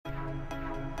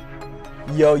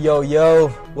Yo, yo, yo,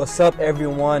 what's up,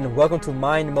 everyone? Welcome to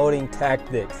Mind Molding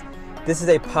Tactics. This is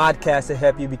a podcast to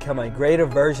help you become a greater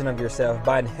version of yourself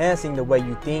by enhancing the way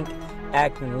you think,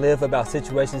 act, and live about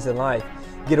situations in life.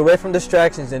 Get away from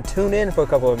distractions and tune in for a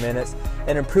couple of minutes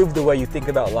and improve the way you think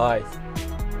about life.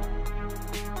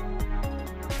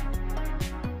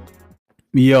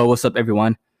 Yo, what's up,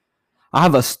 everyone? I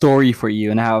have a story for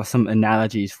you and I have some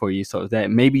analogies for you so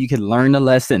that maybe you can learn a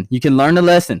lesson. You can learn a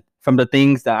lesson from the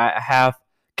things that I have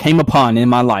came upon in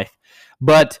my life.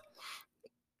 But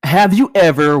have you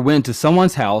ever went to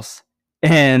someone's house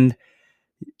and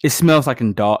it smells like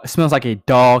a dog? It smells like a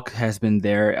dog has been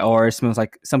there, or it smells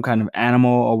like some kind of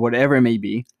animal or whatever it may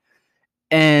be.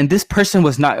 And this person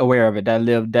was not aware of it,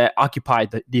 that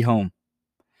occupied the home.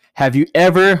 Have you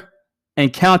ever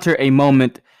encountered a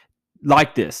moment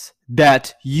like this,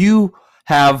 that you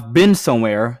have been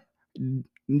somewhere,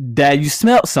 that you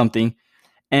smelled something,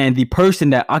 and the person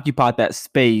that occupied that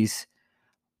space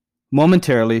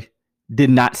momentarily did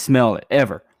not smell it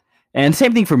ever? And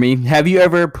same thing for me. Have you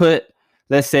ever put,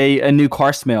 let's say, a new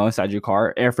car smell inside your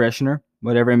car, air freshener,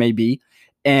 whatever it may be,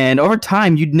 and over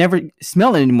time you'd never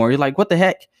smell it anymore? You're like, what the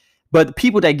heck? But the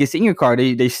people that gets in your car,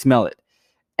 they smell it.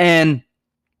 And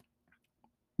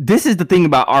this is the thing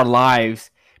about our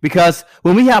lives, because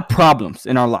when we have problems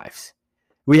in our lives,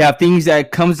 we have things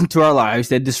that comes into our lives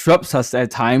that disrupts us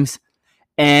at times,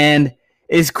 and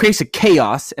it creates a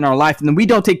chaos in our life, and then we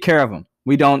don't take care of them.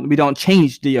 We don't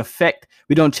change the effect.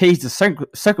 We don't change the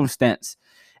circumstance.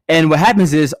 And what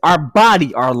happens is our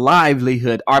body, our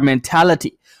livelihood, our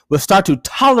mentality will start to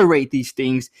tolerate these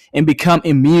things and become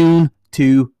immune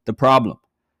to the problem.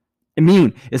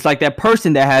 Immune. It's like that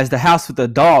person that has the house with a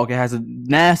dog. It has a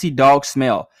nasty dog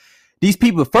smell. These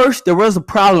people, first, there was a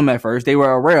problem at first. They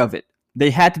were aware of it.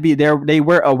 They had to be there. They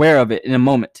were aware of it in a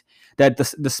moment that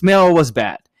the smell was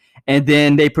bad. And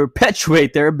then they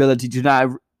perpetuate their ability to not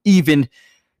even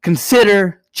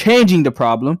consider changing the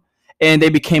problem. And they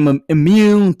became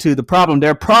immune to the problem.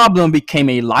 Their problem became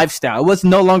a lifestyle. It was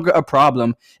no longer a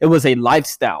problem. It was a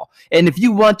lifestyle. And if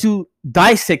you want to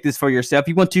dissect this for yourself,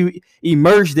 you want to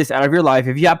emerge this out of your life,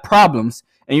 if you have problems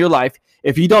in your life,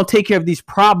 if you don't take care of these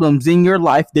problems in your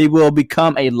life, they will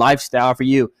become a lifestyle for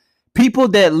you. People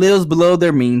that lives below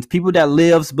their means, people that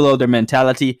lives below their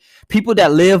mentality, people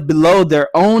that live below their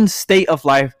own state of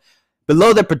life,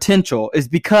 below their potential, is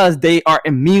because they are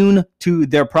immune to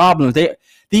their problems.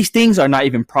 These things are not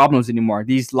even problems anymore.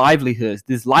 These livelihoods,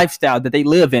 this lifestyle that they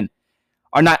live in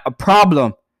are not a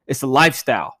problem. It's a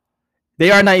lifestyle. They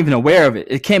are not even aware of it.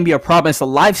 It can't be a problem. It's a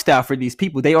lifestyle for these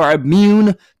people. They are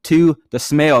immune to the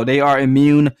smell. They are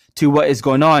immune to what is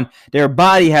going on. Their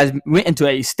body has went into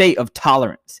a state of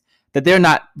tolerance that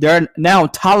they're now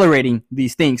tolerating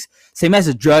these things. Same as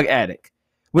a drug addict.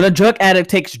 When a drug addict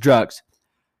takes drugs,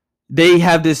 they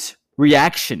have this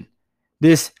reaction,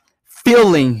 this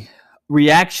feeling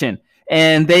reaction,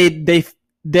 and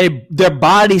their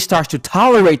body starts to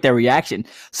tolerate their reaction.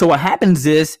 So what happens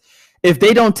is, if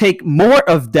they don't take more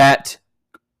of that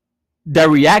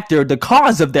reactor, the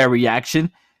cause of their reaction,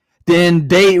 then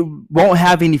they won't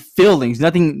have any feelings,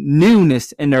 nothing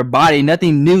newness in their body,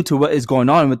 nothing new to what is going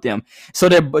on with them. So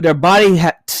their body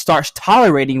starts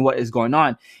tolerating what is going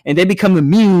on, and they become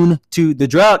immune to the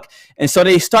drug. And so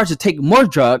they start to take more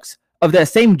drugs of that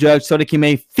same drug so they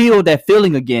can feel that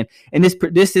feeling again. And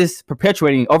this is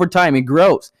perpetuating over time. It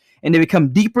grows. And they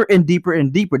become deeper and deeper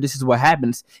and deeper. This is what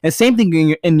happens. And same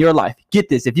thing in your life. Get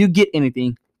this. If you get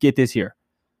anything, get this here.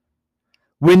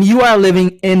 When you are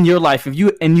living in your life, if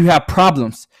you have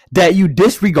problems that you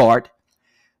disregard,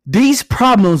 these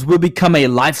problems will become a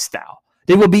lifestyle.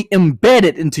 They will be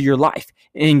embedded into your life,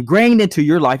 ingrained into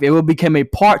your life. It will become a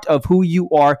part of who you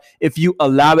are if you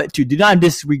allow it to. Do not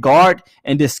disregard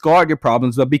and discard your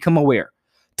problems, but become aware.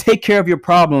 Take care of your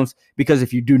problems, because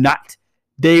if you do not,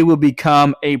 they will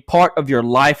become a part of your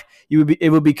life.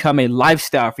 It will become a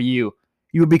lifestyle for you.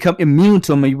 You will become immune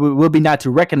to them. You will be not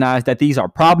to recognize that these are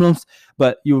problems,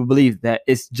 but you will believe that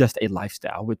it's just a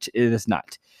lifestyle, which it is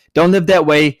not. Don't live that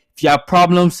way. If you have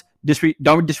problems,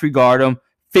 don't disregard them.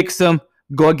 Fix them.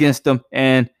 Go against them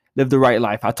and live the right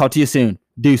life. I'll talk to you soon.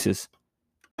 Deuces.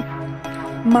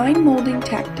 Mind Molding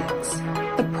Tactics,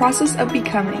 the process of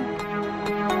becoming